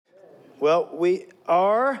Well, we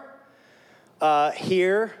are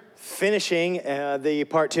here finishing the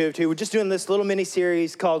part 2 of 2. We're just doing this little mini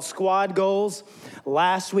series called Squad Goals.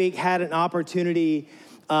 Last week had an opportunity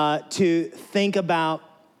to think about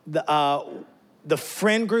the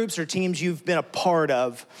friend groups or teams you've been a part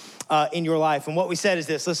of in your life. And what we said is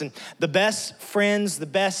this: listen, the best friends, the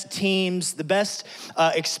best teams, the best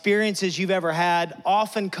experiences you've ever had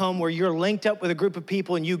often come where you're linked up with a group of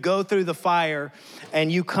people and you go through the fire and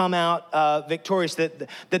you come out victorious. That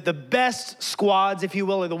the best squads, if you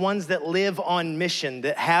will, are the ones that live on mission,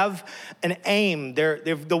 that have an aim. They're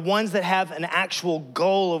the ones that have an actual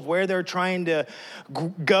goal of where they're trying to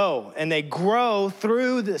go. And they grow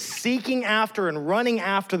through the seeking after and running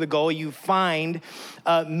after the goal. You find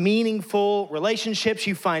meaningful relationships,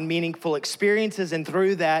 you find meaningful experiences, and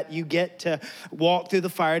through that you get to walk through the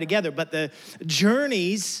fire together. But the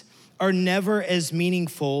journeys are never as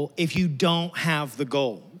meaningful if you don't have the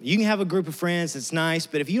goal. You can have a group of friends, it's nice,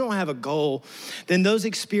 but if you don't have a goal, then those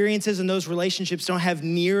experiences and those relationships don't have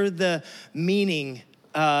near the meaning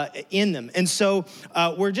in them. And so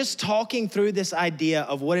we're just talking through this idea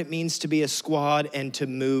of what it means to be a squad and to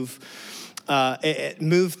move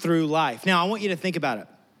through life. Now, I want you to think about it.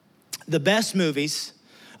 The best movies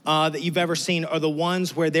that you've ever seen are the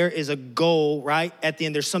ones where there is a goal, right? At the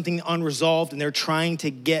end, there's something unresolved and they're trying to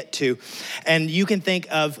get to. And you can think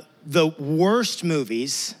of the worst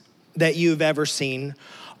movies that you've ever seen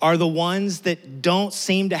are the ones that don't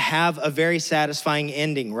seem to have a very satisfying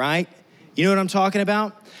ending, right? You know what I'm talking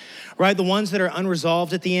about? Right? The ones that are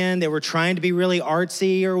unresolved at the end, they were trying to be really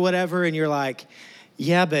artsy or whatever, and you're like,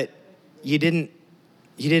 yeah, but you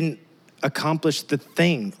didn't accomplish the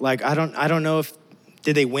thing. Like, I don't know if,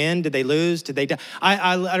 did they win? Did they lose? Did they die?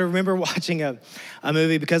 I remember watching a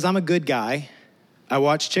movie because I'm a good guy. I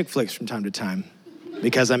watch chick flicks from time to time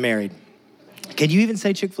because I'm married. Can you even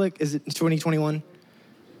say chick flick? Is it 2021?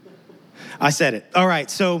 I said it. All right,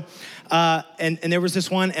 so, and there was this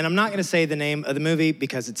one, and I'm not gonna say the name of the movie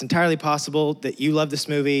because it's entirely possible that you love this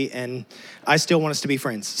movie and I still want us to be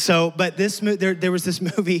friends. So, but there was this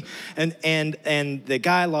movie and the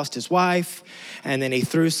guy lost his wife and then he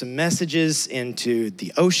threw some messages into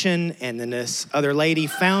the ocean and then this other lady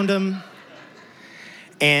found him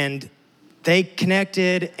and they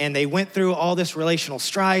connected and they went through all this relational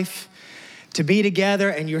strife to be together,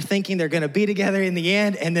 and you're thinking they're gonna be together in the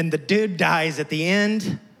end, and then the dude dies at the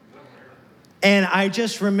end. And I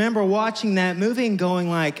just remember watching that movie and going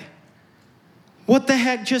like, what the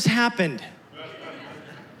heck just happened?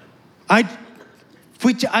 I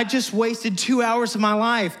just wasted 2 hours of my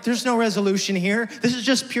life. There's no resolution here. This is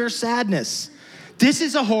just pure sadness. This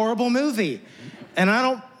is a horrible movie. And I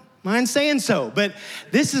don't mind saying so, but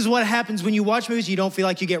this is what happens when you watch movies. You don't feel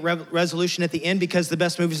like you get resolution at the end because the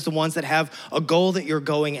best movies are the ones that have a goal that you're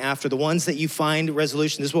going after, the ones that you find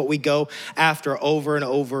resolution. This is what we go after over and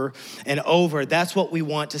over and over. That's what we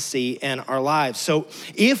want to see in our lives. So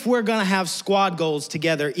if we're gonna have squad goals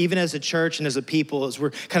together, even as a church and as a people, as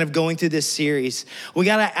we're kind of going through this series, we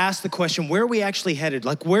gotta ask the question, where are we actually headed?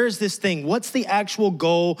 Like, where's this thing? What's the actual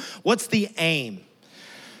goal? What's the aim?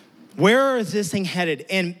 Where is this thing headed?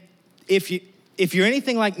 And if you're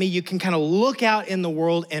anything like me, you can kind of look out in the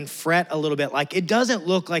world and fret a little bit. Like, it doesn't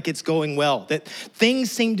look like it's going well, that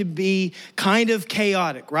things seem to be kind of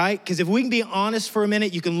chaotic, right? Because if we can be honest for a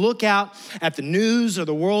minute, you can look out at the news or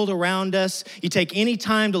the world around us. You take any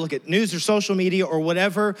time to look at news or social media or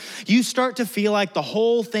whatever, you start to feel like the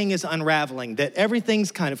whole thing is unraveling, that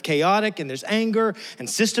everything's kind of chaotic and there's anger and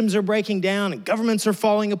systems are breaking down and governments are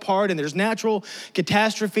falling apart and there's natural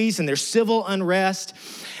catastrophes and there's civil unrest.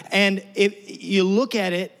 And if you look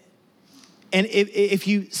at it, and if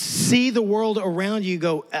you see the world around you,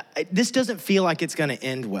 go, this doesn't feel like it's gonna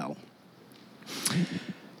end well.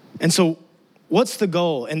 And so what's the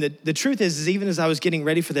goal? And the truth is even as I was getting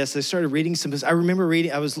ready for this, I started reading I remember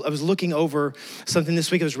reading, I was looking over something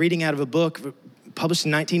this week. I was reading out of a book published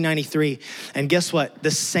in 1993. And guess what?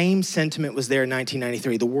 The same sentiment was there in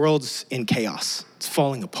 1993. The world's in chaos. It's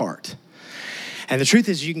falling apart. And the truth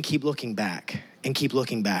is you can keep looking back and keep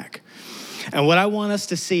looking back. And what I want us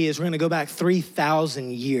to see is we're gonna go back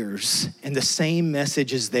 3,000 years and the same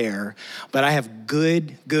message is there, but I have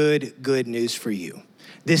good news for you.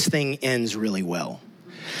 This thing ends really well.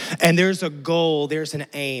 And there's a goal, there's an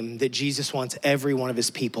aim that Jesus wants every one of his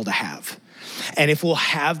people to have. And if we'll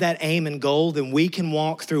have that aim and goal, then we can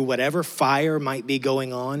walk through whatever fire might be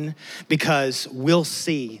going on because we'll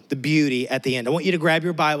see the beauty at the end. I want you to grab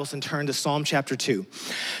your Bibles and turn to Psalm chapter 2.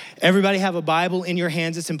 Everybody have a Bible in your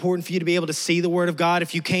hands. It's important for you to be able to see the Word of God.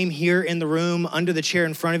 If you came here in the room, under the chair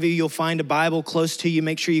in front of you, you'll find a Bible close to you.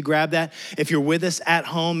 Make sure you grab that. If you're with us at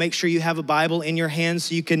home, make sure you have a Bible in your hands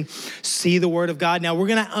so you can see the Word of God. Now, we're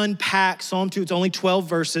going to unpack Psalm 2. It's only 12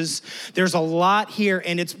 verses. There's a lot here,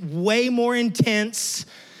 and it's way more intense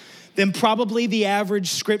than probably the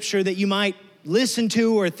average scripture that you might listen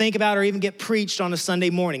to or think about or even get preached on a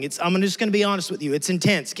Sunday morning. I'm just going to be honest with you. It's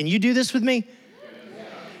intense. Can you do this with me?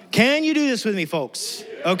 Can you do this with me, folks?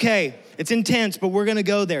 Okay, it's intense, but we're gonna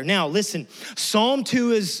go there. Now, listen, Psalm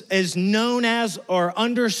 2 is known as or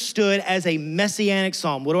understood as a messianic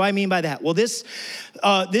psalm. What do I mean by that? Well, this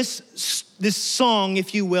song,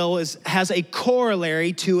 if you will, has a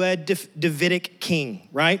corollary to a Davidic king,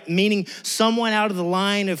 right? Meaning someone out of the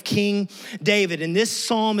line of King David. And this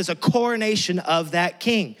psalm is a coronation of that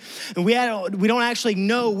king. And we don't actually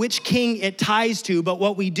know which king it ties to, but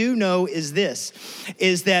what we do know is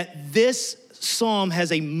that this psalm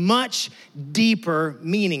has a much deeper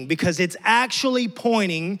meaning because it's actually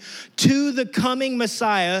pointing to the coming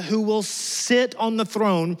Messiah who will sit on the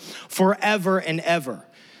throne forever and ever.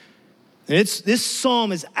 And this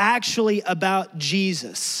psalm is actually about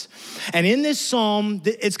Jesus. And in this psalm,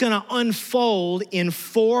 it's going to unfold in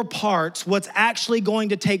 4 parts what's actually going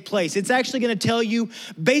to take place. It's actually going to tell you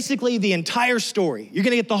basically the entire story. You're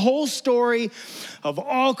going to get the whole story of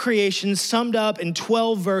all creation summed up in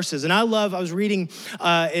 12 verses. And I was reading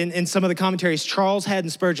in some of the commentaries, Charles Haddon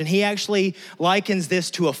Spurgeon, he actually likens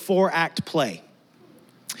this to a 4-act play.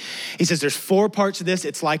 He says there's 4 parts of this.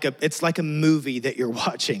 It's like a movie that you're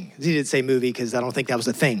watching. He didn't say movie because I don't think that was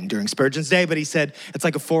a thing during Spurgeon's day, but he said it's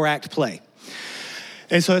like a 4-act play.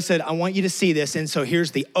 And so I said, I want you to see this. And so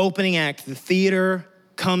here's the opening act. The theater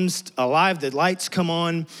comes alive. The lights come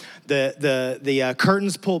on. The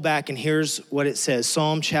curtains pull back. And here's what it says.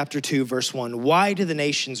 Psalm chapter 2, verse 1. Why do the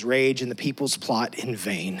nations rage and the peoples plot in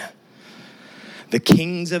vain? The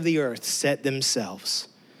kings of the earth set themselves,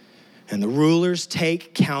 and the rulers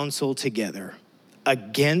take counsel together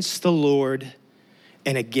against the Lord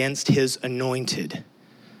and against his anointed,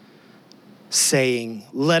 saying,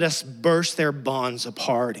 let us burst their bonds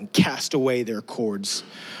apart and cast away their cords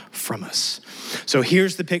from us. So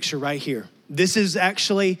here's the picture right here. This is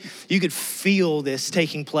actually, you could feel this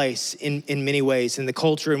taking place in many ways in the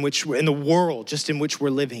culture in the world, just in which we're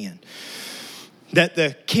living in. That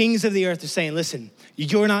the kings of the earth are saying, listen,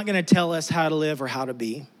 you're not gonna tell us how to live or how to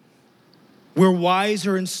be. We're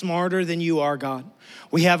wiser and smarter than you are, God.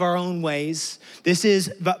 We have our own ways. This is,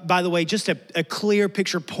 by the way, just a clear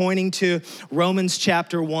picture pointing to Romans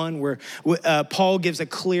chapter 1, where Paul gives a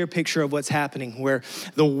clear picture of what's happening, where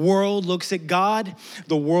the world looks at God,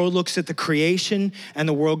 the world looks at the creation, and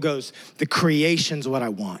the world goes, the creation's what I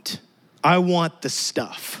want. I want the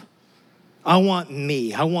stuff. I want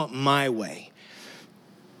me. I want my way.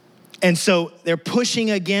 And so they're pushing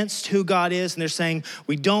against who God is, and they're saying,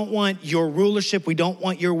 we don't want your rulership, we don't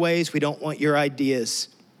want your ways, we don't want your ideas.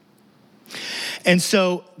 And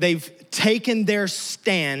so they've taken their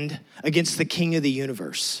stand against the King of the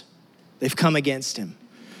universe. They've come against him.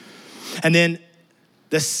 And then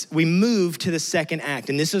we move to the second act,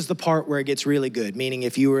 and this is the part where it gets really good, meaning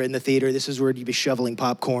if you were in the theater, this is where you'd be shoveling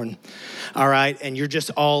popcorn, all right? And you're just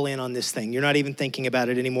all in on this thing. You're not even thinking about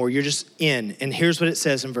it anymore. You're just in. And here's what it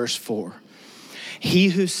says in verse 4. He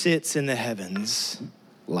who sits in the heavens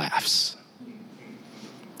laughs.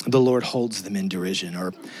 The Lord holds them in derision.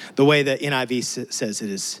 Or the way the NIV says it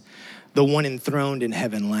is, the one enthroned in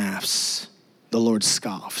heaven laughs. The Lord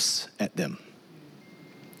scoffs at them.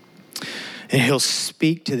 And he'll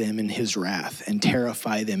speak to them in his wrath and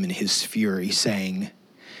terrify them in his fury, saying,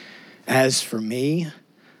 as for me,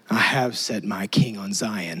 I have set my king on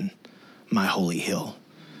Zion, my holy hill.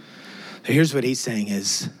 So here's what he's saying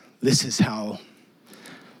is, this is how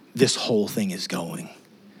this whole thing is going.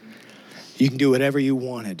 You can do whatever you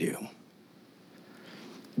want to do,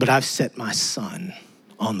 but I've set my son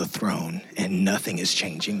on the throne, and nothing is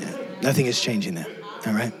changing that. Nothing is changing that,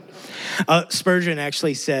 all right? Spurgeon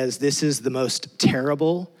actually says this is the most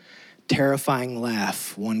terrible, terrifying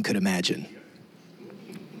laugh one could imagine.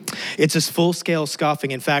 It's this full-scale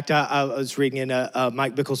scoffing. In fact, I was reading in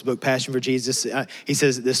Mike Bickle's book, Passion for Jesus. He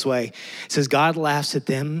says it this way. He says, God laughs at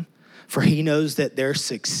them, for he knows that their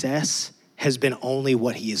success has been only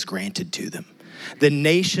what he has granted to them. The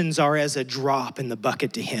nations are as a drop in the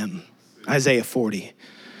bucket to him. Isaiah 40.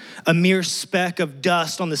 A mere speck of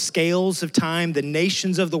dust on the scales of time. The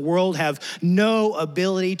nations of the world have no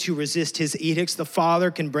ability to resist his edicts. The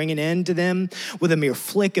Father can bring an end to them with a mere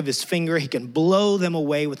flick of his finger. He can blow them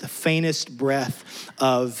away with the faintest breath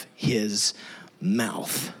of his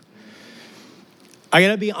mouth. I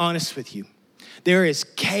gotta be honest with you. There is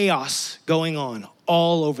chaos going on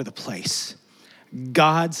all over the place.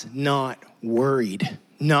 God's not worried,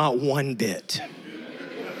 not one bit.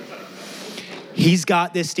 He's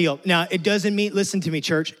got this deal. Now, it doesn't mean, listen to me,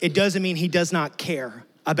 church, it doesn't mean he does not care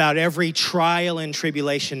about every trial and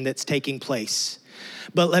tribulation that's taking place.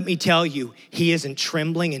 But let me tell you, he isn't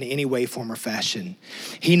trembling in any way, form, or fashion.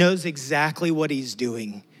 He knows exactly what he's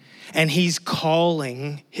doing, and he's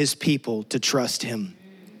calling his people to trust him.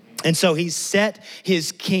 And so he's set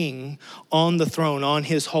his king on the throne, on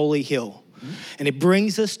his holy hill. And it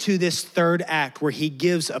brings us to this third act where he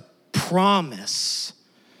gives a promise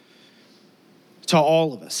to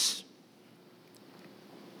all of us.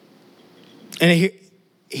 And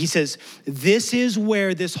he says, this is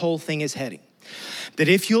where this whole thing is heading. That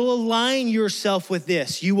if you'll align yourself with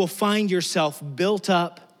this, you will find yourself built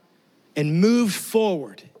up and moved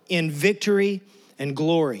forward in victory and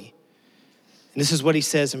glory. And this is what he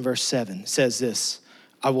says in verse 7. It says this,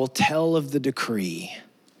 I will tell of the decree.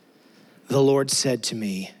 The Lord said to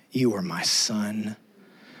me, you are my son.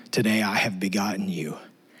 Today I have begotten you.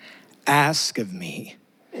 Ask of me,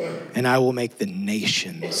 and I will make the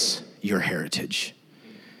nations your heritage,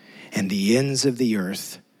 and the ends of the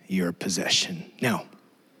earth your possession. Now,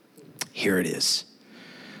 here it is.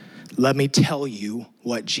 Let me tell you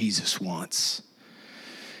what Jesus wants.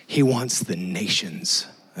 He wants the nations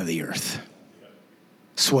of the earth.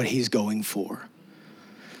 That's what he's going for.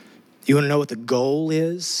 You want to know what the goal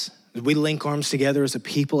is? As we link arms together as a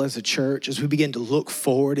people, as a church, as we begin to look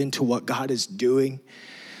forward into what God is doing,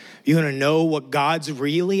 you want to know what God's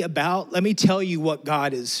really about? Let me tell you what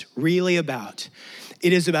God is really about.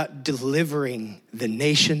 It is about delivering the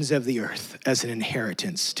nations of the earth as an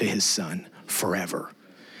inheritance to his son forever.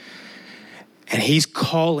 And he's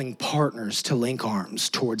calling partners to link arms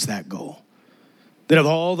towards that goal. That of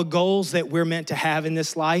all the goals that we're meant to have in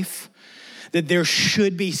this life, that there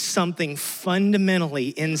should be something fundamentally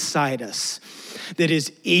inside us that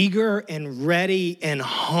is eager and ready and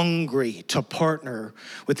hungry to partner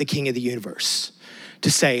with the King of the universe.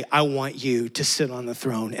 To say, I want you to sit on the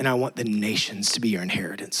throne and I want the nations to be your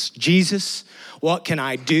inheritance. Jesus, what can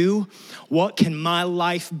I do? What can my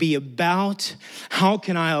life be about? How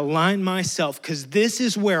can I align myself? Because this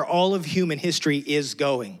is where all of human history is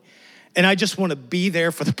going. And I just want to be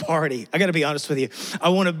there for the party. I got to be honest with you. I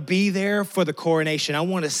want to be there for the coronation. I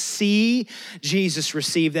want to see Jesus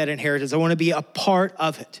receive that inheritance. I want to be a part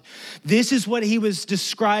of it. This is what he was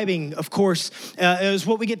describing, of course, is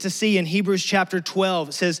what we get to see in Hebrews chapter 12.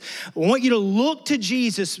 It says, I want you to look to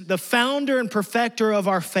Jesus, the founder and perfecter of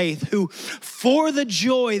our faith, who for the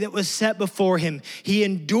joy that was set before him, he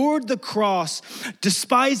endured the cross,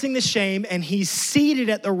 despising the shame, and he's seated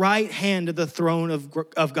at the right hand of the throne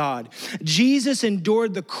of God. Jesus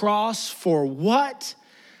endured the cross for what?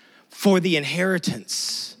 For the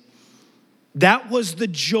inheritance. That was the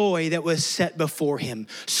joy that was set before him,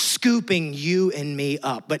 scooping you and me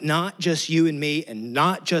up, but not just you and me and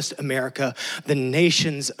not just America, the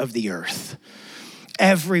nations of the earth.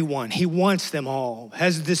 Everyone, he wants them all,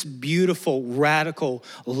 has this beautiful, radical,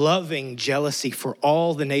 loving jealousy for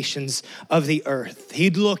all the nations of the earth.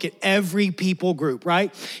 He'd look at every people group,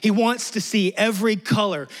 right? He wants to see every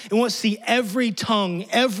color. He wants to see every tongue,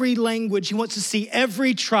 every language. He wants to see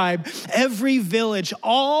every tribe, every village,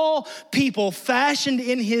 all people fashioned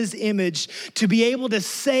in his image to be able to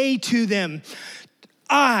say to them,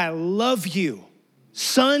 I love you.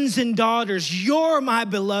 Sons and daughters, you're my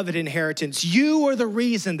beloved inheritance. You are the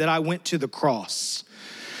reason that I went to the cross.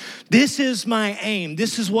 This is my aim.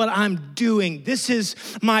 This is what I'm doing. This is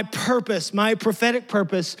my purpose, my prophetic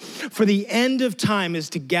purpose for the end of time is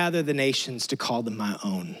to gather the nations to call them my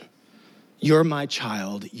own. You're my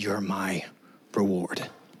child. You're my reward.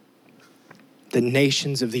 The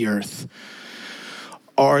nations of the earth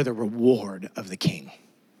are the reward of the king.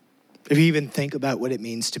 If you even think about what it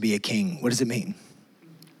means to be a king, what does it mean?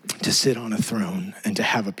 To sit on a throne and to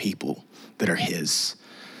have a people that are his,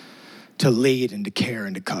 to lead and to care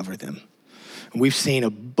and to cover them. And we've seen a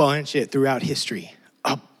bunch throughout history,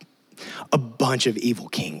 a bunch of evil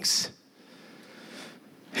kings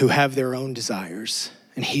who have their own desires.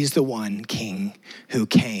 And he's the one king who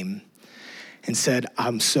came and said,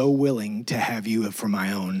 I'm so willing to have you for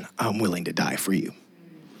my own. I'm willing to die for you.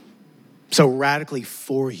 So radically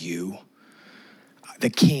for you, the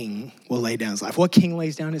king will lay down his life. What king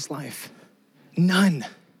lays down his life? None.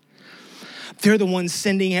 They're the ones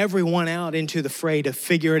sending everyone out into the fray to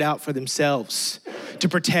figure it out for themselves, to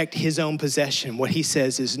protect his own possession. What he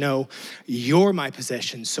says is, no, you're my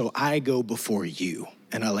possession, so I go before you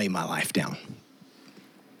and I lay my life down.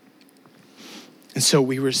 And so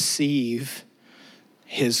we receive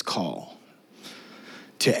his call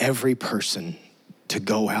to every person to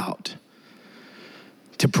go out,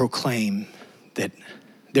 to proclaim that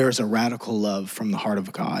there is a radical love from the heart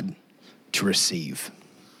of God to receive.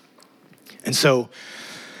 And so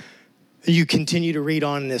you continue to read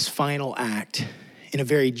on this final act in a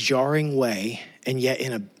very jarring way, and yet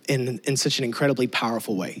in such an incredibly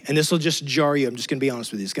powerful way. And this will just jar you. I'm just going to be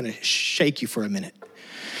honest with you. It's going to shake you for a minute.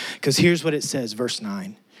 Because here's what it says, verse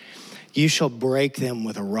 9. You shall break them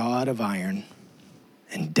with a rod of iron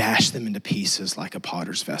and dash them into pieces like a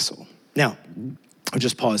potter's vessel. Now, I'll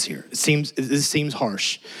just pause here. This seems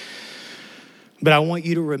harsh. But I want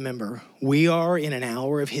you to remember, we are in an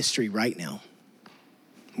hour of history right now.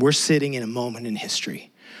 We're sitting in a moment in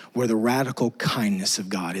history where the radical kindness of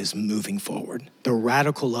God is moving forward. The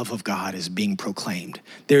radical love of God is being proclaimed.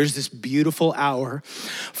 There's this beautiful hour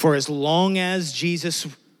for as long as Jesus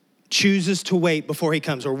chooses to wait before he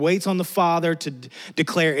comes, or waits on the Father to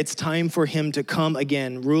declare it's time for him to come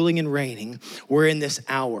again, ruling and reigning. We're in this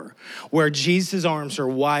hour where Jesus' arms are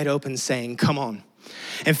wide open saying, come on.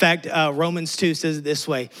 In fact, Romans 2 says it this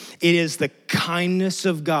way: it is the kindness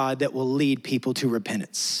of God that will lead people to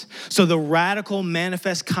repentance. So the radical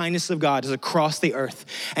manifest kindness of God is across the earth,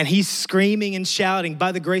 and he's screaming and shouting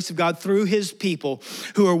by the grace of God through his people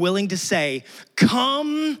who are willing to say,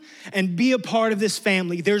 come and be a part of this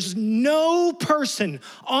family. There's no person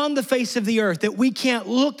on the face of the earth that we can't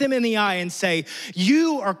look them in the eye and say,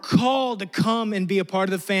 you are called to come and be a part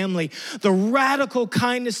of the family. The radical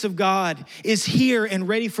kindness of God is here and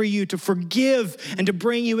ready for you to forgive and to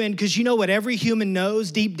bring you in. Because you know what every human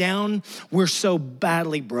knows deep down? We're so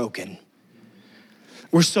badly broken.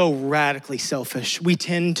 We're so radically selfish. We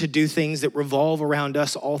tend to do things that revolve around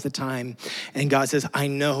us all the time. And God says, I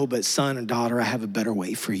know, but son and daughter, I have a better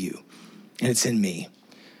way for you. And it's in me.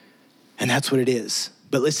 And that's what it is.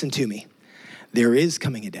 But listen to me. There is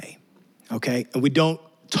coming a day, okay? And we don't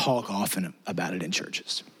talk often about it in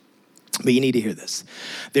churches. But you need to hear this.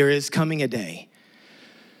 There is coming a day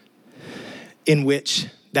in which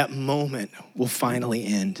that moment will finally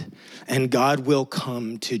end. And God will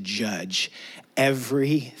come to judge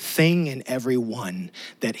everything and everyone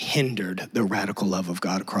that hindered the radical love of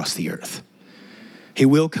God across the earth. He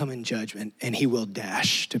will come in judgment, and he will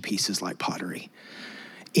dash to pieces like pottery.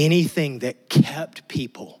 Anything that kept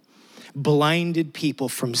people, blinded people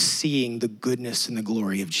from seeing the goodness and the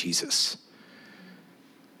glory of Jesus.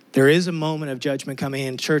 There is a moment of judgment coming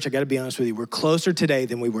in. Church, I got to be honest with you. We're closer today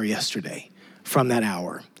than we were yesterday from that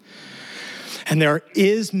hour. And there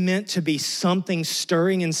is meant to be something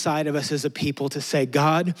stirring inside of us as a people to say,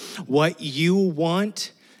 God, what you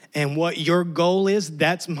want and what your goal is,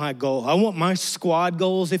 that's my goal. I want my squad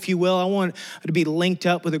goals, if you will. I want to be linked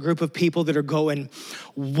up with a group of people that are going,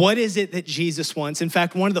 what is it that Jesus wants? In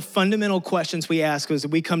fact, one of the fundamental questions we ask as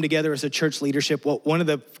we come together as a church leadership, one of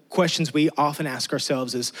the questions we often ask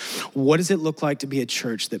ourselves is, what does it look like to be a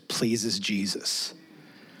church that pleases Jesus?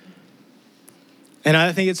 And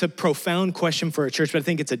I think it's a profound question for a church, but I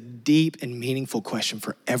think it's a deep and meaningful question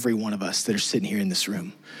for every one of us that are sitting here in this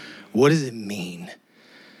room. What does it mean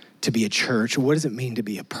to be a church? What does it mean to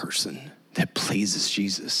be a person that pleases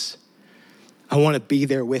Jesus? I want to be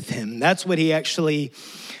there with him. That's what he actually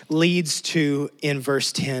leads to in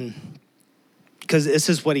verse 10. Because this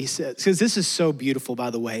is what he says. Because this is so beautiful,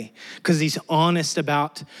 by the way. Because he's honest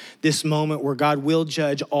about this moment where God will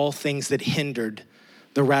judge all things that hindered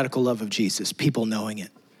the radical love of Jesus, people knowing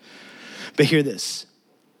it. But hear this.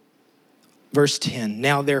 Verse 10,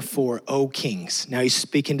 now therefore, O kings. Now he's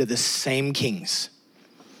speaking to the same kings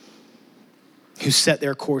who set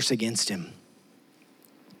their course against him.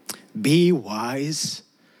 Be wise,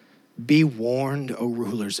 be warned, O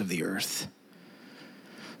rulers of the earth.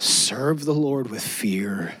 Serve the Lord with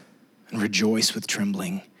fear and rejoice with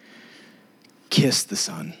trembling. Kiss the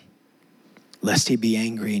Son, lest he be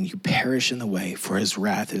angry and you perish in the way, for his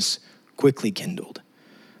wrath is quickly kindled.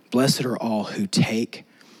 Blessed are all who take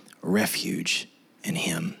refuge in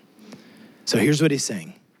him. So here's what he's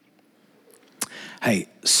saying. Hey,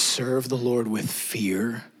 serve the Lord with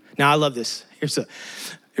fear. Now I love this.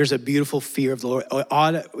 Here's a beautiful fear of the Lord.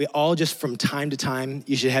 We all just from time to time,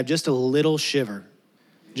 you should have just a little shiver.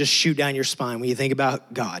 Just shoot down your spine when you think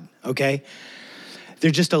about God, okay?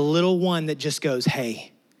 There's just a little one that just goes,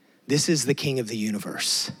 hey, this is the King of the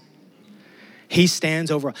universe. He stands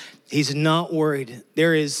over. He's not worried.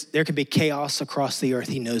 There can be chaos across the earth.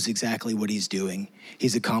 He knows exactly what he's doing.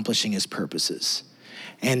 He's accomplishing his purposes.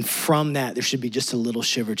 And from that, there should be just a little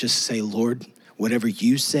shiver. Just say, Lord, whatever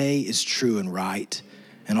you say is true and right,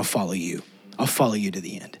 and I'll follow you. I'll follow you to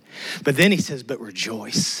the end. But then he says, but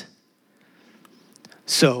rejoice.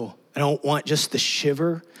 So I don't want just the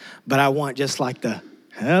shiver, but I want just like the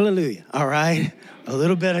hallelujah, all right? A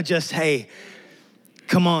little bit of just, hey,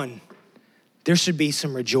 come on. There should be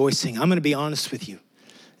some rejoicing. I'm gonna be honest with you.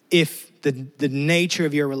 If the nature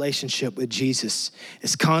of your relationship with Jesus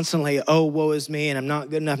is constantly, oh, woe is me, and I'm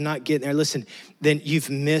not good enough, not getting there, listen, then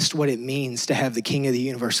you've missed what it means to have the King of the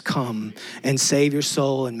universe come and save your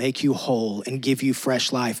soul and make you whole and give you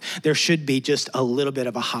fresh life. There should be just a little bit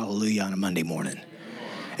of a hallelujah on a Monday morning.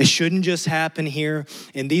 It shouldn't just happen here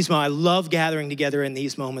in these moments. I love gathering together in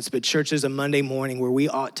these moments, but church is a Monday morning where we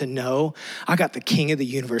ought to know I got the King of the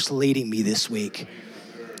universe leading me this week.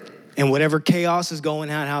 And whatever chaos is going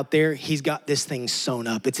on out there, he's got this thing sewn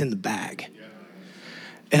up. It's in the bag.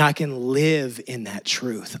 And I can live in that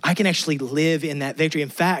truth. I can actually live in that victory. In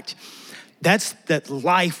fact, that's that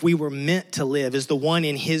life we were meant to live is the one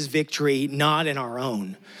in his victory, not in our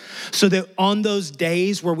own. So that on those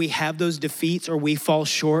days where we have those defeats or we fall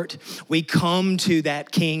short, we come to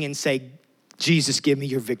that King and say, Jesus, give me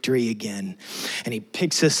your victory again. And he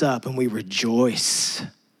picks us up and we rejoice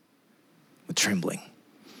with trembling.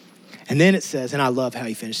 And then it says, and I love how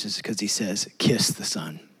he finishes because he says, kiss the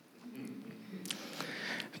Son.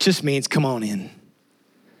 It just means come on in.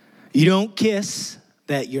 You don't kiss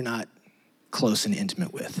that you're not close and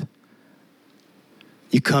intimate with.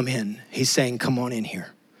 You come in. He's saying, come on in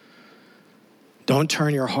here. Don't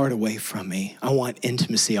turn your heart away from me. I want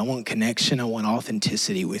intimacy. I want connection. I want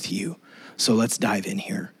authenticity with you. So let's dive in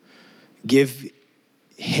here. Give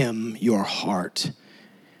him your heart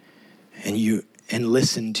and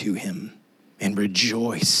listen to him and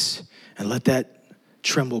rejoice and let that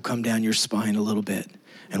tremble come down your spine a little bit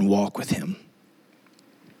and walk with him.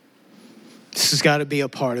 This has got to be a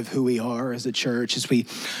part of who we are as a church as we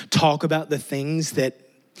talk about the things that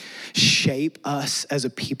shape us as a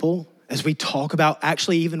people, as we talk about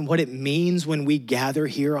actually even what it means when we gather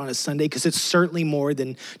here on a Sunday, because it's certainly more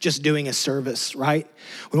than just doing a service, right?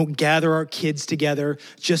 We don't gather our kids together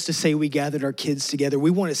just to say we gathered our kids together.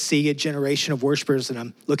 We want to see a generation of worshipers, and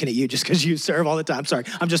I'm looking at you just because you serve all the time. Sorry,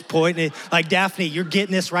 I'm just pointing it. Like, Daphne, you're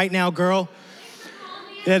getting this right now, girl.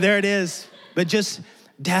 Yeah, there it is. But just,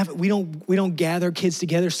 we don't gather kids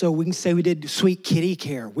together so we can say we did sweet kitty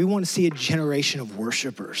care. We want to see a generation of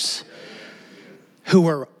worshipers who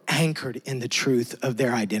are anchored in the truth of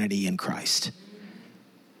their identity in Christ.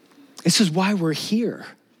 This is why we're here.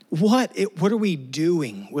 What are we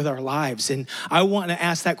doing with our lives? And I want to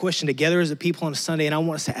ask that question together as a people on a Sunday, and I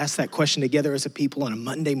want us to ask that question together as a people on a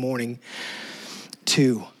Monday morning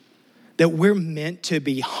too. That we're meant to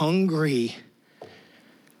be hungry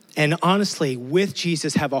and honestly, with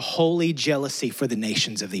Jesus, have a holy jealousy for the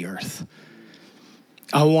nations of the earth.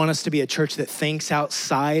 I want us to be a church that thinks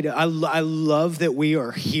outside. I love that we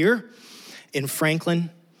are here in Franklin,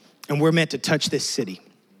 and we're meant to touch this city.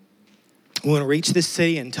 We want to reach this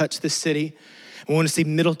city and touch this city. We want to see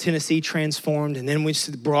Middle Tennessee transformed, and then we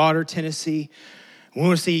see the broader Tennessee. We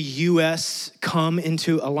want to see U.S. come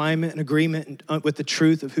into alignment and agreement with the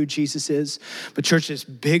truth of who Jesus is. But church is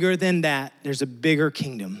bigger than that. There's a bigger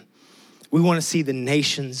kingdom. We want to see the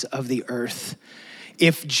nations of the earth.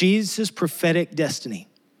 If Jesus' prophetic destiny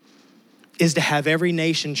is to have every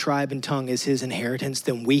nation, tribe, and tongue as his inheritance,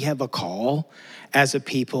 then we have a call as a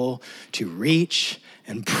people to reach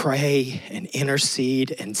and pray and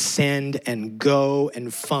intercede and send and go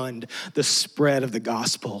and fund the spread of the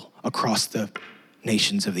gospel across the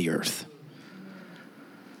nations of the earth.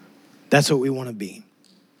 That's what we want to be.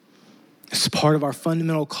 It's part of our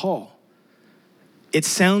fundamental call. It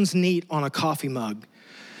sounds neat on a coffee mug.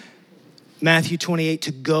 Matthew 28,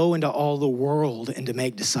 to go into all the world and to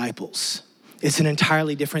make disciples. It's an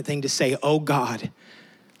entirely different thing to say, oh God,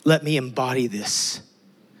 let me embody this.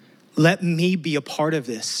 Let me be a part of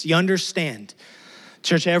this. You understand?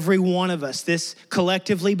 Church, every one of us, this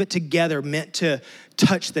collectively but together meant to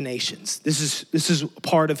touch the nations. This is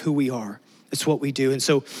part of who we are. It's what we do. And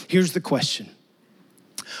so here's the question.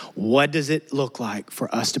 What does it look like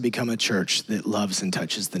for us to become a church that loves and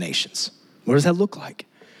touches the nations? What does that look like?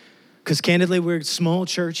 Because candidly, we're a small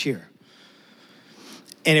church here.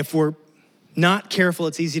 And if we're not careful,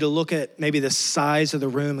 it's easy to look at maybe the size of the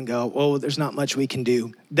room and go, oh, there's not much we can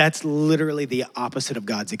do. That's literally the opposite of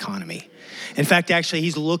God's economy. In fact, actually,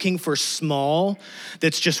 he's looking for small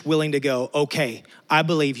that's just willing to go, okay, I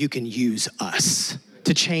believe you can use us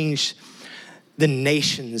to change the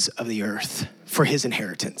nations of the earth for his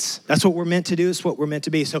inheritance. That's what we're meant to do. It's what we're meant to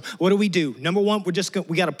be. So what do we do? Number one, we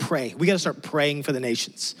got to pray. We got to start praying for the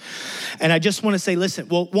nations. And I just want to say, listen,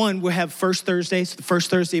 well, one, we have First Thursday. So the first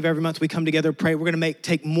Thursday of every month, we come together, pray. We're going to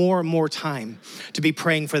take more and more time to be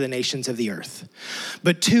praying for the nations of the earth.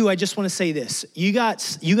 But two, I just want to say this. You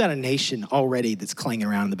got a nation already that's clanging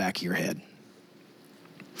around in the back of your head.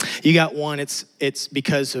 You got one, it's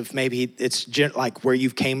because of maybe it's like where you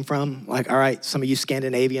came from. Like, all right, some of you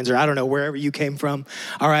Scandinavians, or I don't know, wherever you came from.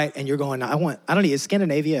 All right, and you're going, is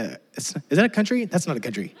Scandinavia, is that a country? That's not a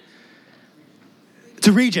country. It's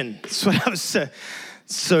a region. That's what I was saying.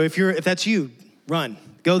 So if that's you, run,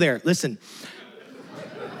 go there. Listen,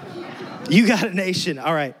 you got a nation,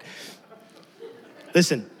 all right.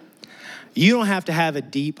 Listen, you don't have to have a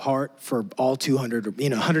deep heart for all 200, or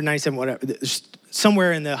 197, whatever. There's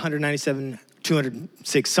somewhere in the 197,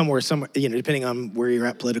 206, somewhere, depending on where you're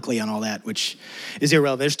at politically on all that, which is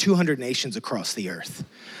irrelevant. There's 200 nations across the earth.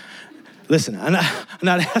 Listen, I'm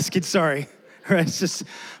not asking, sorry. Right? It's just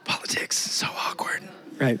politics, so awkward,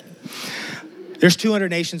 right? There's 200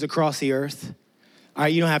 nations across the earth. All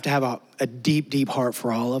right, you don't have to have a deep, deep heart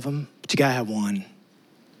for all of them, but you gotta have one.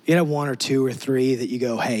 You gotta have one or two or three that you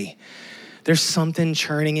go, hey, there's something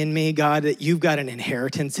churning in me, God, that you've got an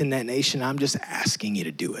inheritance in that nation. I'm just asking you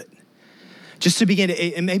to do it. Just to begin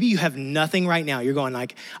to, and maybe you have nothing right now. You're going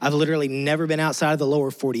like, I've literally never been outside of the lower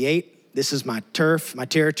 48. This is my turf, my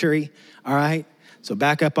territory, all right? So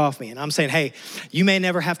back up off me. And I'm saying, hey, you may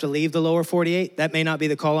never have to leave the lower 48. That may not be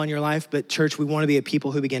the call on your life, but church, we want to be a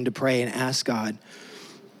people who begin to pray and ask God,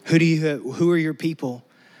 who are your people?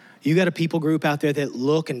 You got a people group out there that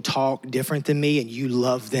look and talk different than me, and you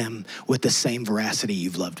love them with the same veracity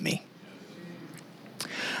you've loved me.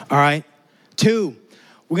 All right. Two,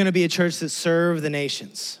 we're going to be a church that serve the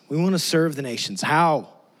nations. We want to serve the nations. How?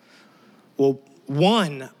 Well,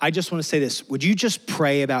 one, I just want to say this. Would you just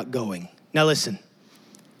pray about going? Now listen,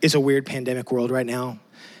 it's a weird pandemic world right now.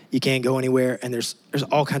 You can't go anywhere, and there's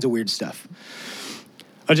all kinds of weird stuff.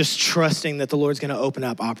 I'm just trusting that the Lord's going to open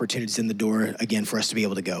up opportunities in the door again for us to be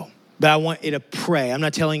able to go. But I want you to pray. I'm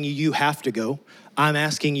not telling you have to go. I'm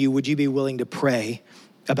asking you, would you be willing to pray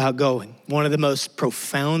about going? One of the most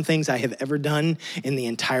profound things I have ever done in the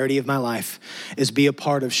entirety of my life is be a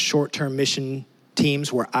part of short-term mission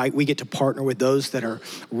teams where we get to partner with those that are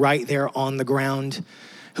right there on the ground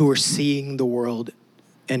who are seeing the world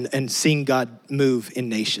and seeing God move in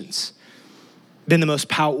nations. Been one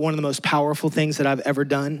of the most powerful things that I've ever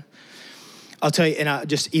done. I'll tell you, and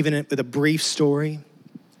just even with a brief story,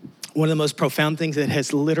 one of the most profound things that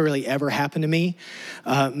has literally ever happened to me,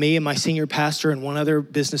 me and my senior pastor and one other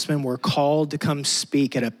businessman were called to come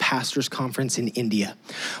speak at a pastor's conference in India.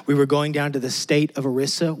 We were going down to the state of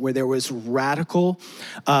Orissa where there was radical,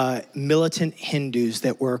 militant Hindus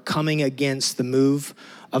that were coming against the move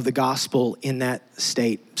of the gospel in that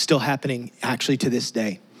state, still happening actually to this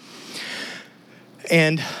day.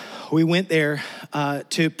 And we went there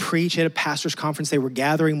to preach at a pastor's conference. They were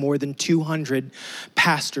gathering more than 200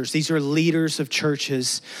 pastors. These are leaders of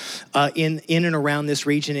churches in and around this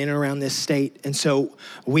region, in and around this state. And so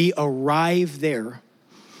we arrive there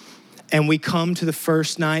and we come to the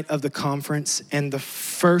first night of the conference. And the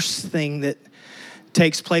first thing that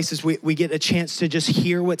takes place is we get a chance to just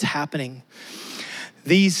hear what's happening.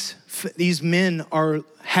 These men are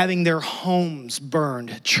having their homes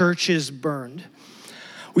burned, churches burned.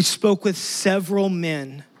 We spoke with several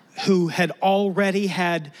men who had already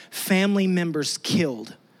had family members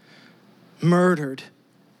killed, murdered,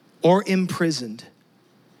 or imprisoned.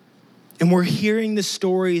 And we're hearing the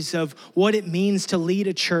stories of what it means to lead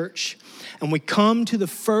a church. And we come to the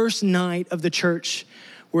first night of the church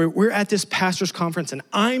where we're at this pastor's conference and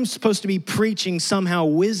I'm supposed to be preaching somehow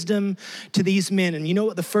wisdom to these men. And you know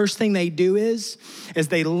what the first thing they do is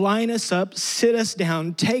they line us up, sit us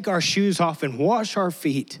down, take our shoes off and wash our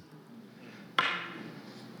feet.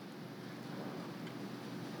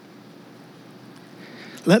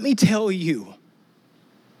 Let me tell you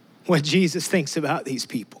what Jesus thinks about these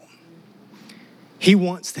people. He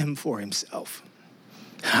wants them for himself.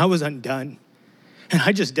 I was undone. And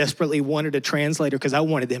I just desperately wanted a translator because I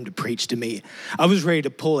wanted them to preach to me. I was ready to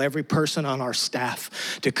pull every person on our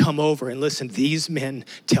staff to come over and listen. These men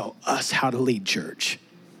tell us how to lead church.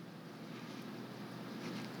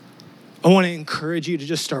 I want to encourage you to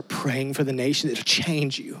just start praying for the nation. It'll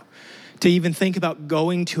change you. To even think about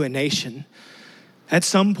going to a nation at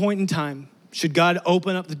some point in time. Should God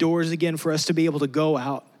open up the doors again for us to be able to go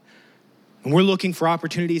out? And we're looking for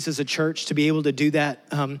opportunities as a church to be able to do that,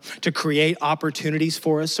 to create opportunities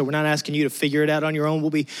for us. So we're not asking you to figure it out on your own. We'll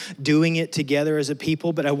be doing it together as a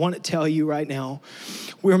people. But I want to tell you right now,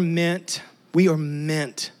 we're meant We are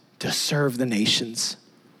meant to serve the nations.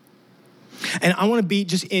 And I want to be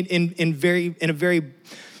just in a very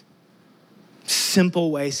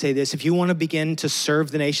simple way say this. If you want to begin to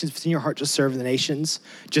serve the nations, if it's in your heart to serve the nations,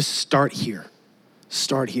 just start here.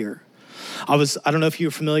 Start here. I don't know if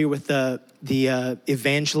you're familiar with the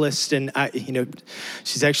evangelist, and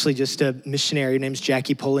she's actually just a missionary. Her name's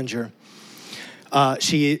Jackie Pullinger.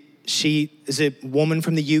 She is a woman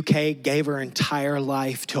from the UK, gave her entire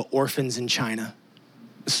life to orphans in China.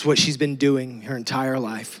 This is what she's been doing her entire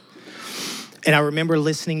life. And I remember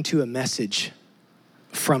listening to a message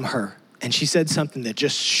from her, and she said something that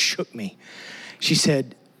just shook me. She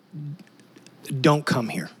said, don't come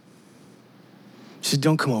here. She said,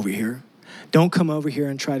 don't come over here. Don't come over here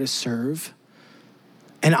and try to serve.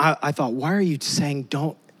 And I thought, why are you saying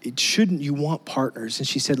shouldn't you want partners? And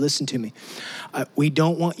she said, listen to me. We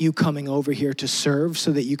don't want you coming over here to serve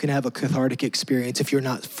so that you can have a cathartic experience if you're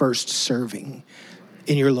not first serving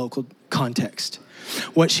in your local context.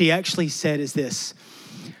 What she actually said is this: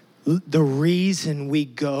 the reason we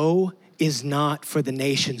go is not for the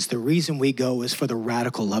nations. The reason we go is for the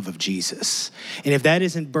radical love of Jesus. And if that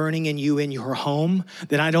isn't burning in you in your home,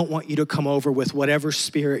 then I don't want you to come over with whatever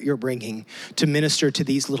spirit you're bringing to minister to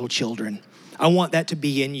these little children. I want that to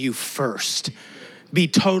be in you first. Be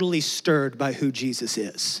totally stirred by who Jesus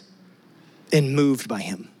is and moved by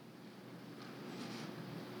him.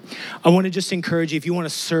 I want to just encourage you, if you want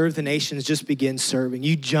to serve the nations, just begin serving.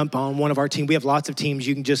 You jump on one of our teams. We have lots of teams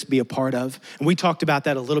you can just be a part of. And we talked about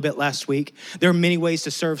that a little bit last week. There are many ways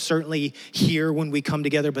to serve, certainly here when we come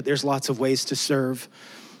together, but there's lots of ways to serve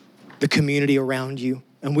the community around you.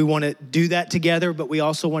 And we want to do that together, but we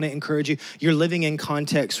also want to encourage you. You're living in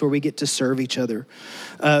context where we get to serve each other,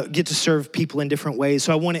 get to serve people in different ways.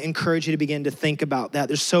 So I want to encourage you to begin to think about that.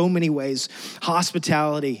 There's so many ways: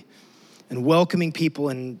 hospitality and welcoming people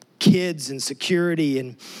and kids and security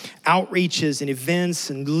and outreaches and events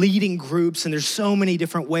and leading groups. And there's so many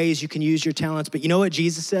different ways you can use your talents. But you know what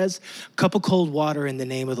Jesus says? A cup of cold water in the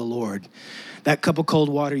name of the Lord. That cup of cold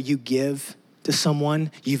water you give to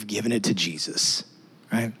someone, you've given it to Jesus,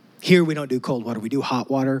 right? Here we don't do cold water. We do hot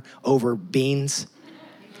water over beans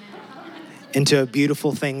into a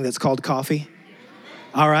beautiful thing that's called coffee.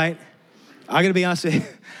 All right? I got to be honest with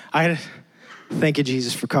you. Thank you,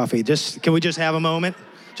 Jesus, for coffee. Can we just have a moment?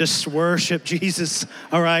 Just worship Jesus,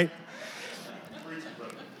 all right?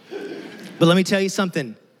 But let me tell you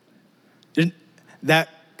something. That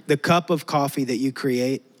the cup of coffee that you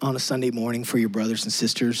create on a Sunday morning for your brothers and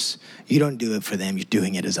sisters, you don't do it for them. You're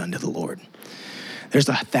doing it as unto the Lord. There's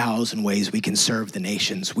 1,000 ways we can serve the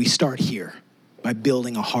nations. We start here by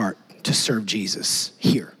building a heart to serve Jesus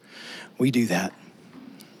here. We do that.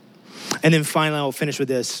 And then finally, I'll finish with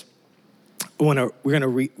this.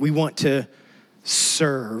 We want to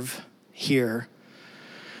serve here,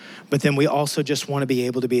 but then we also just want to be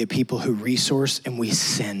able to be a people who resource and we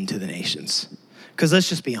send to the nations. Because let's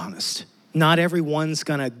just be honest, not everyone's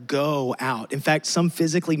gonna go out. In fact, some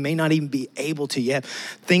physically may not even be able to. You have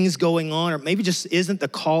things going on, or maybe just isn't the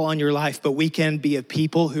call on your life, but we can be a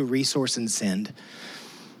people who resource and send.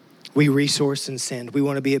 We resource and send. We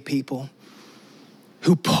want to be a people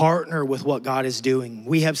who partner with what God is doing.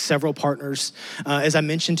 We have several partners. As I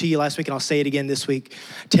mentioned to you last week, and I'll say it again this week,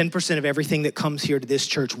 10% of everything that comes here to this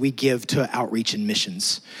church, we give to outreach and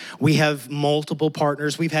missions. We have multiple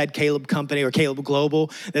partners. We've had Caleb Company or Caleb Global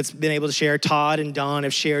that's been able to share. Todd and Don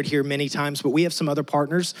have shared here many times, but we have some other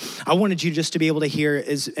partners. I wanted you just to be able to hear,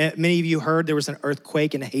 as many of you heard, there was an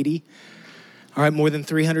earthquake in Haiti. All right, more than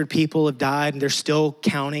 300 people have died, and they're still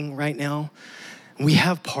counting right now. We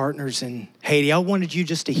have partners in Haiti. I wanted you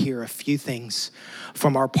just to hear a few things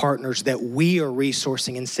from our partners that we are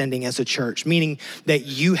resourcing and sending as a church, meaning that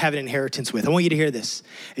you have an inheritance with. I want you to hear this.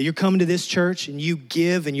 If you're coming to this church and you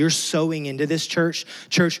give and you're sowing into this church,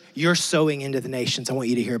 you're sowing into the nations. I want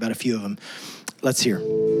you to hear about a few of them. Let's hear.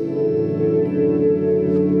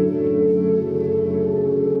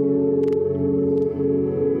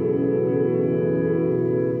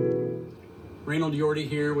 Reynold Yorty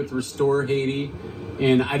here with Restore Haiti,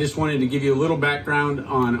 and I just wanted to give you a little background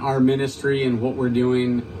on our ministry and what we're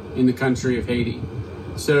doing in the country of Haiti.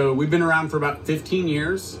 So we've been around for about 15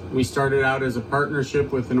 years. We started out as a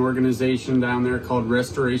partnership with an organization down there called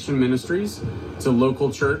Restoration Ministries. It's a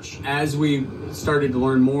local church. As we started to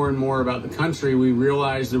learn more and more about the country, we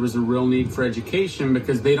realized there was a real need for education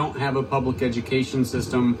because they don't have a public education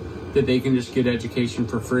system that they can just get education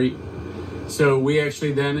for free. So we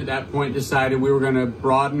actually then at that point decided we were going to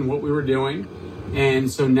broaden what we were doing.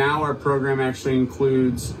 And so now our program actually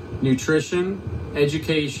includes nutrition,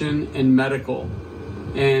 education, and medical.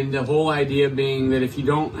 And the whole idea being that if you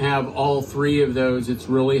don't have all three of those, it's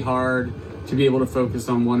really hard to be able to focus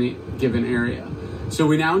on one given area. So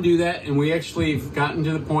we now do that, and we actually have gotten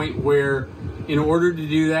to the point where in order to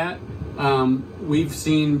do that, we've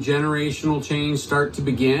seen generational change start to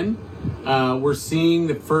begin. We're seeing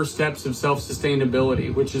the first steps of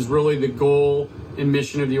self-sustainability, which is really the goal and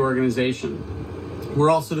mission of the organization. We're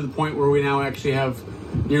also to the point where we now actually have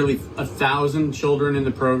nearly 1,000 children in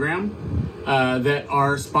the program that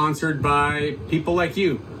are sponsored by people like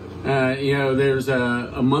you. There's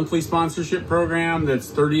a monthly sponsorship program that's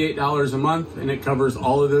 $38 a month, and it covers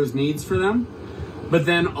all of those needs for them. But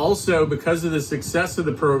then also, because of the success of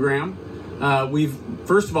the program, we've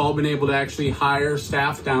first of all been able to actually hire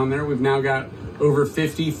staff down there. We've now got over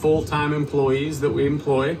 50 full-time employees that we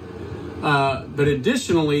employ. But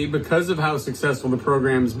additionally, because of how successful the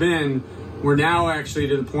program's been, we're now actually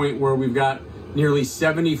to the point where we've got nearly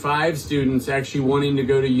 75 students actually wanting to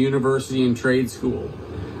go to university and trade school.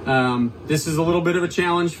 This is a little bit of a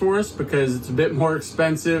challenge for us because it's a bit more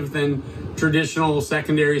expensive than traditional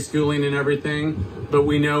secondary schooling and everything, but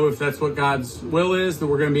we know if that's what God's will is, that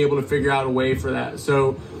we're going to be able to figure out a way for that.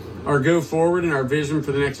 So our go forward and our vision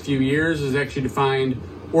for the next few years is actually to find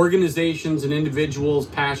organizations and individuals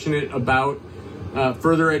passionate about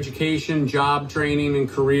further education, job training, and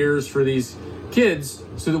careers for these kids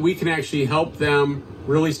so that we can actually help them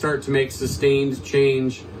really start to make sustained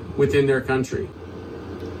change within their country.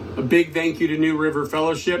 A big thank you to New River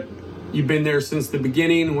Fellowship. You've been there since the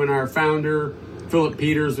beginning when our founder, Philip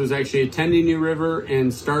Peters, was actually attending New River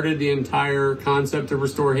and started the entire concept of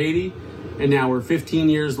Restore Haiti. And now we're 15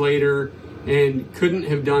 years later and couldn't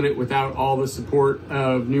have done it without all the support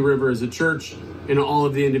of New River as a church and all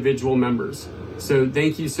of the individual members. So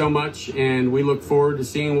thank you so much, and we look forward to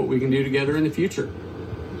seeing what we can do together in the future.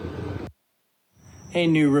 Hey,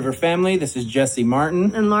 New River family, this is Jesse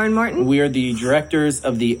Martin. And Lauren Martin. We are the directors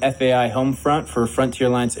of the FAI Homefront for Frontier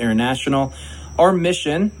Alliance International. Our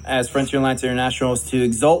mission as Frontier Alliance International is to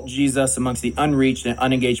exalt Jesus amongst the unreached and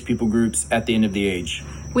unengaged people groups at the end of the age.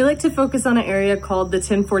 We like to focus on an area called the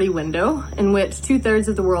 1040 window, in which 2/3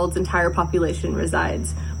 of the world's entire population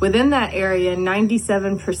resides. Within that area,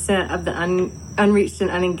 97% of the unreached and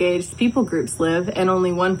unengaged people groups live, and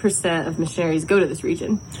only 1% of missionaries go to this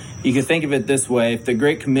region. You can think of it this way. If the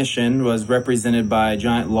Great Commission was represented by a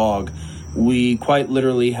giant log, we quite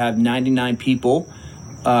literally have 99 people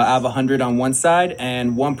out of 100 on one side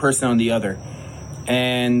and one person on the other.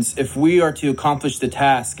 And if we are to accomplish the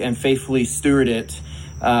task and faithfully steward it,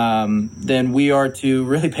 then we are to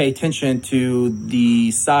really pay attention to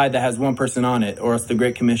the side that has one person on it, or else the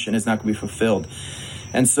Great Commission is not going to be fulfilled.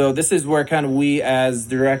 And so this is where kind of we as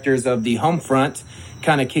directors of the Homefront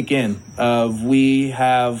kind of kick in. We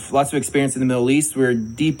have lots of experience in the Middle East. We're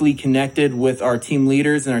deeply connected with our team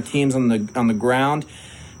leaders and our teams on the ground,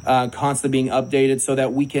 constantly being updated so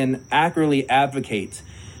that we can accurately advocate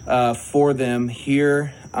for them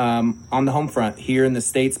here on the Homefront, here in the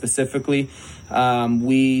state specifically.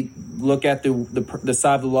 We look at the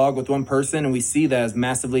side of the log with one person, and we see that as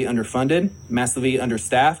massively underfunded, massively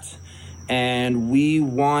understaffed, and we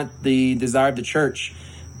want the desire of the church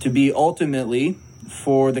to be ultimately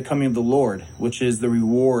for the coming of the Lord, which is the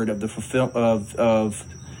reward of of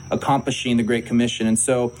accomplishing the Great Commission. And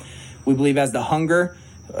so we believe as the hunger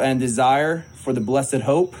and desire for the blessed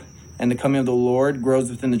hope and the coming of the Lord grows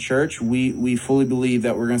within the church, we fully believe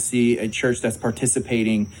that we're going to see a church that's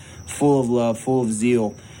participating, full of love, full of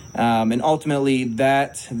zeal. And ultimately,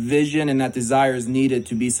 that vision and that desire is needed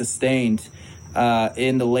to be sustained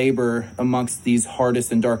in the labor amongst these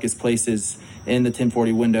hardest and darkest places in the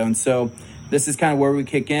 1040 window. And so this is kind of where we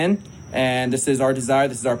kick in. And this is our desire,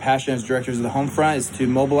 this is our passion as directors of the Homefront, is to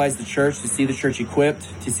mobilize the church, to see the church equipped,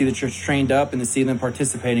 to see the church trained up, and to see them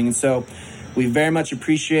participating. And so we very much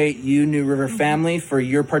appreciate you, New River family, for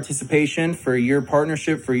your participation, for your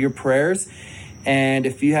partnership, for your prayers. And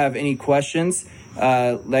if you have any questions,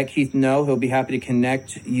 let Keith know. He'll be happy to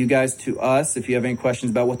connect you guys to us if you have any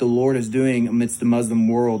questions about what the Lord is doing amidst the Muslim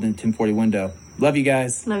world in 1040 window. Love you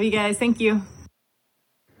guys. Love you guys. Thank you.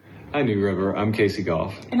 Hi, New River. I'm Casey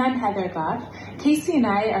Goff. And I'm Heather Goff. Casey and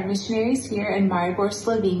I are missionaries here in Maribor,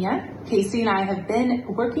 Slovenia. Casey and I have been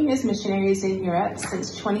working as missionaries in Europe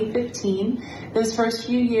since 2015. Those first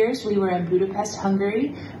few years, we were in Budapest,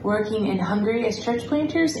 Hungary, working in Hungary as church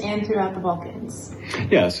planters and throughout the Balkans.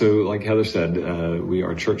 Yeah, so like Heather said, we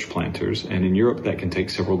are church planters, and in Europe that can take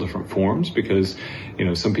several different forms because,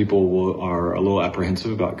 some people are a little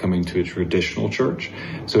apprehensive about coming to a traditional church.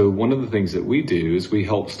 So one of the things that we do is we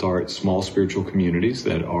help start small spiritual communities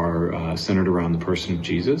that are centered around the person of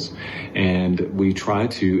Jesus, and we try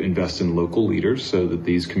to invest invest in local leaders so that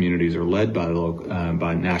these communities are led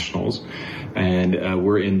by nationals. And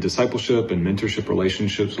we're in discipleship and mentorship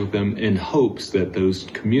relationships with them in hopes that those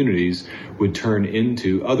communities would turn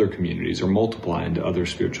into other communities or multiply into other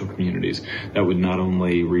spiritual communities that would not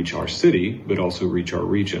only reach our city, but also reach our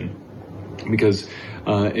region. Because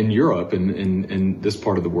in Europe and in this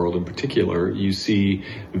part of the world in particular, you see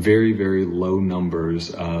very, very low numbers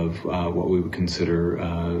of what we would consider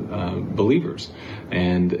believers.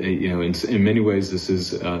 And, in many ways, this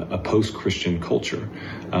is a post-Christian culture.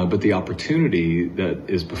 But the opportunity that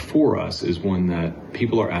is before us is one that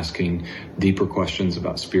people are asking deeper questions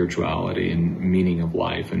about spirituality and meaning of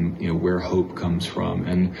life and, where hope comes from.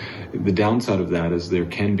 And the downside of that is there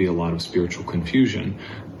can be a lot of spiritual confusion.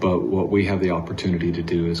 But what we have the opportunity to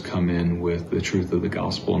do is come in with the truth of the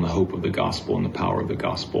gospel and the hope of the gospel and the power of the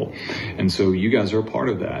gospel. And so you guys are a part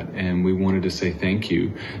of that. And we wanted to say thank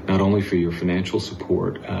you, not only for your financial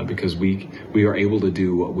support, because we are able to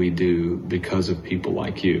do what we do because of people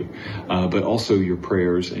like you, but also your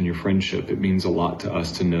prayers and your friendship. It means a lot to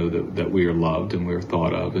us to know that we are loved and we're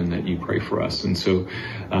thought of and that you pray for us. And so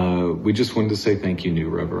we just wanted to say thank you, New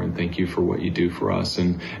River, and thank you for what you do for us.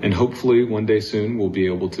 And hopefully one day soon we'll be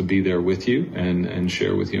able to be there with you and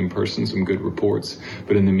share with you in person some good reports.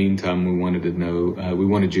 But in the meantime, we wanted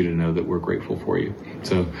you to know that we're grateful for you.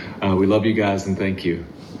 So we love you guys and thank you.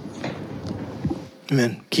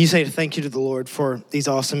 Amen. Can you say thank you to the Lord for these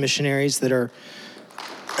awesome missionaries that are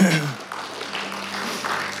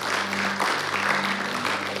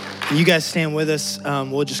you guys stand with us.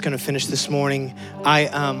 We're just going to finish this morning.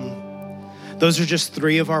 Those are just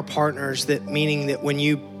three of our partners, meaning that when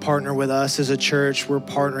you partner with us as a church, we're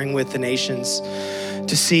partnering with the nations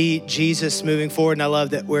to see Jesus moving forward. And I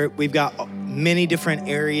love that we've got many different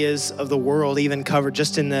areas of the world even covered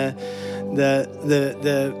just in the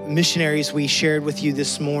missionaries we shared with you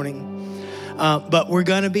this morning. But we're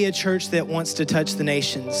going to be a church that wants to touch the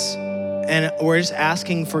nations. And we're just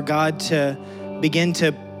asking for God to begin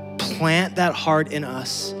to plant that heart in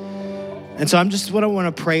us. And so what I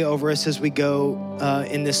want to pray over us as we go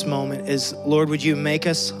in this moment is, Lord, would you make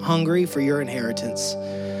us hungry for your inheritance?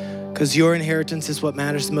 Because your inheritance is what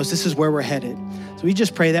matters the most. This is where we're headed. So will you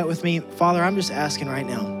just pray that with me? Father, I'm just asking right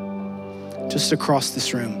now, just across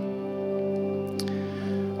this room,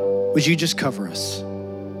 would you just cover us?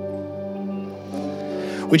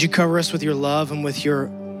 Would you cover us with your love and with your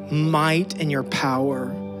might and your power?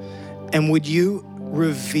 And would you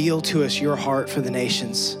reveal to us your heart for the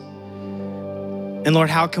nations? And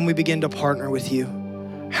Lord, how can we begin to partner with you?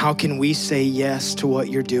 How can we say yes to what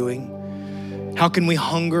you're doing? How can we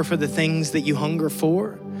hunger for the things that you hunger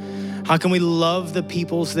for? How can we love the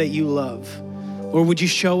peoples that you love? Or would you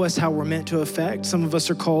show us how we're meant to affect? Some of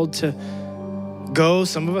us are called to go.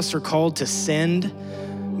 Some of us are called to send.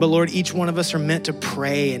 But Lord, each one of us are meant to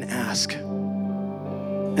pray and ask.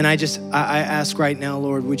 And I ask right now,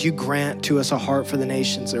 Lord, would you grant to us a heart for the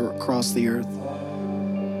nations across the earth?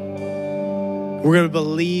 We're going to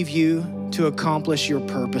believe you to accomplish your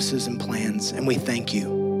purposes and plans, and we thank you.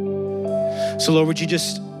 So, Lord, would you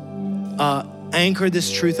just anchor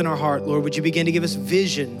this truth in our heart? Lord, would you begin to give us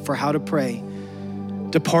vision for how to pray,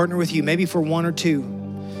 to partner with you, maybe for one or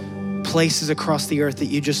two places across the earth that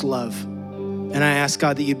you just love. And I ask,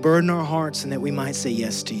 God, that you burden our hearts and that we might say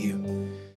yes to you.